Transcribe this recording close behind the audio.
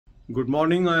Good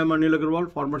morning, I am Anil Agarwal,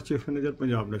 former Chief Manager,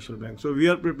 Punjab National Bank. So we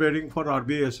are preparing for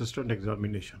RBI Assistant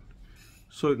Examination.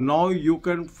 So now you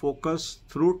can focus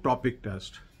through topic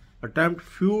test. Attempt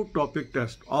few topic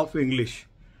tests of English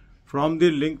from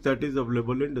the link that is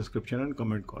available in description and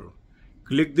comment column.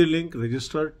 Click the link,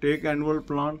 register, take annual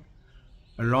plan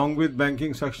along with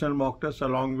banking sectional mock test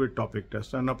along with topic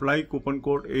test and apply coupon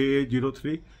code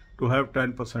AA03 to have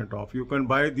 10% off. You can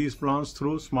buy these plans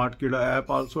through Smart Kida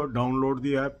app also. Download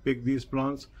the app, pick these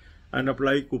plans and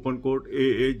apply coupon code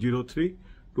AA03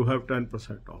 to have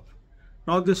 10% off.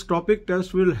 Now this topic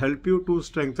test will help you to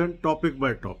strengthen topic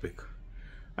by topic.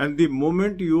 And the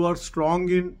moment you are strong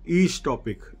in each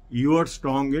topic, you are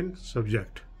strong in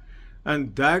subject.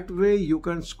 And that way you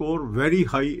can score very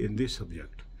high in the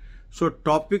subject. So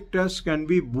topic tests can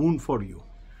be boon for you.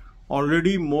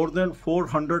 Already more than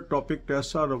 400 topic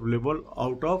tests are available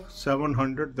out of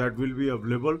 700 that will be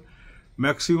available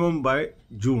maximum by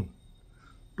June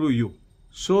to you.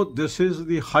 So this is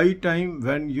the high time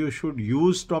when you should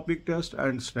use topic test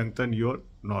and strengthen your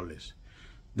knowledge.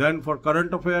 Then for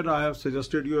current affair, I have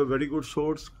suggested you a very good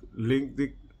source.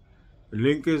 The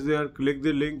link is there. Click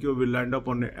the link. You will land up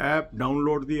on an app.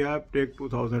 Download the app. Take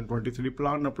 2023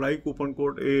 plan. Apply coupon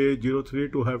code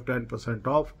AA03 to have 10%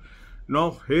 off.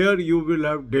 Now here you will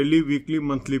have daily, weekly,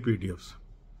 monthly PDFs.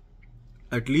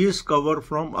 At least cover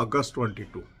from August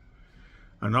 22.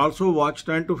 And also watch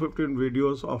 10 to 15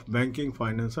 videos of banking,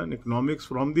 finance and economics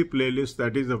from the playlist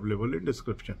that is available in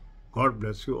description. God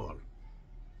bless you all.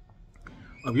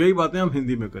 अब यही बातें हम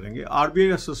हिंदी में करेंगे.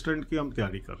 RBI assistant की हम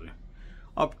तैयारी कर रहे हैं.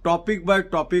 अब टॉपिक बाय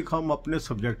टॉपिक हम अपने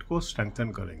सब्जेक्ट को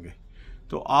स्ट्रेंथन करेंगे.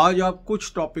 तो आज आप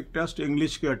कुछ टॉपिक टेस्ट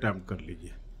इंग्लिश के अटेम्प्ट कर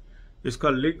लीजिए. इसका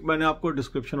लिंक मैंने आपको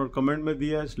डिस्क्रिप्शन और कमेंट में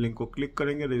दिया है. इस लिंक को क्लिक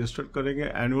करेंगे, रजिस्टर करेंगे,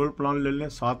 एनुअल प्लान ले लें,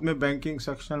 साथ में बैंकिंग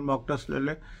सेक्शनल मॉक टेस्ट ले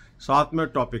लें, साथ में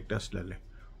टॉपिक टेस्ट ले लें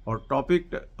और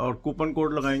और कूपन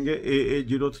कोड लगाएंगे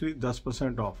AA03,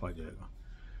 10% ऑफ आ जाएगा.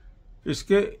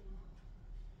 इसके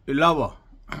अलावा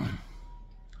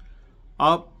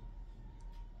आप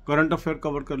करंट अफेयर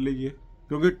कवर कर लीजिए,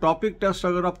 क्योंकि टॉपिक टेस्ट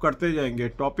अगर आप करते जाएंगे,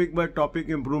 टॉपिक बाय टॉपिक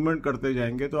इंप्रूवमेंट करते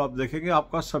जाएंगे, तो आप देखेंगे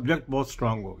आपका सब्जेक्ट बहुत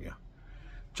स्ट्रांग हो गया.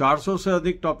 400 से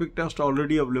अधिक टॉपिक टेस्ट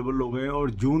ऑलरेडी अवेलेबल हो गए हैं और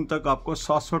जून तक आपको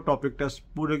 700 टॉपिक टेस्ट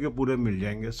पूरे के पूरे मिल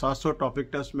जाएंगे. 700 टॉपिक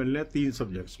टेस्ट मिलने हैं 3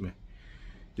 सब्जेक्ट्स में,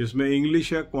 जिसमें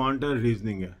इंग्लिश है, क्वांट है,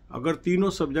 रीजनिंग है. अगर तीनों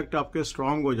सब्जेक्ट आपके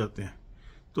स्ट्रांग हो जाते हैं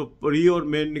तो प्री और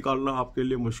मेन निकालना आपके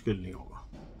लिए मुश्किल नहीं होगा.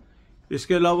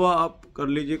 इसके अलावा आप कर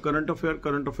लीजिए करंट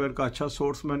अफेयर का अच्छा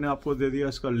सोर्स मैंने आपको दे दिया.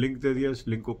 इसका लिंक दे दिया. इस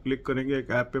लिंक को क्लिक करेंगे,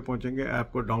 एक ऐप पे पहुंचेंगे, ऐप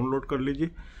को डाउनलोड कर लीजिए,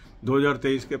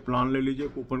 2023 के प्लान ले लीजिए,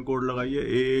 कूपन कोड लगाइए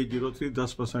AA03,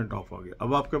 10% ऑफ आ गया.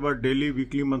 अब आपके पास डेली,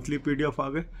 वीकली, मंथली PDF आ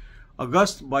गए.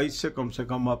 अगस्त 22 से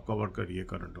कम आप कवर करिए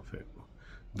करंट अफेयर को.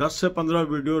 10 से 15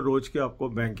 वीडियो रोज के आपको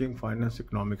बैंकिंग, फाइनेंस,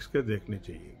 इकोनॉमिक्स के देखने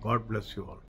चाहिए. God bless you all.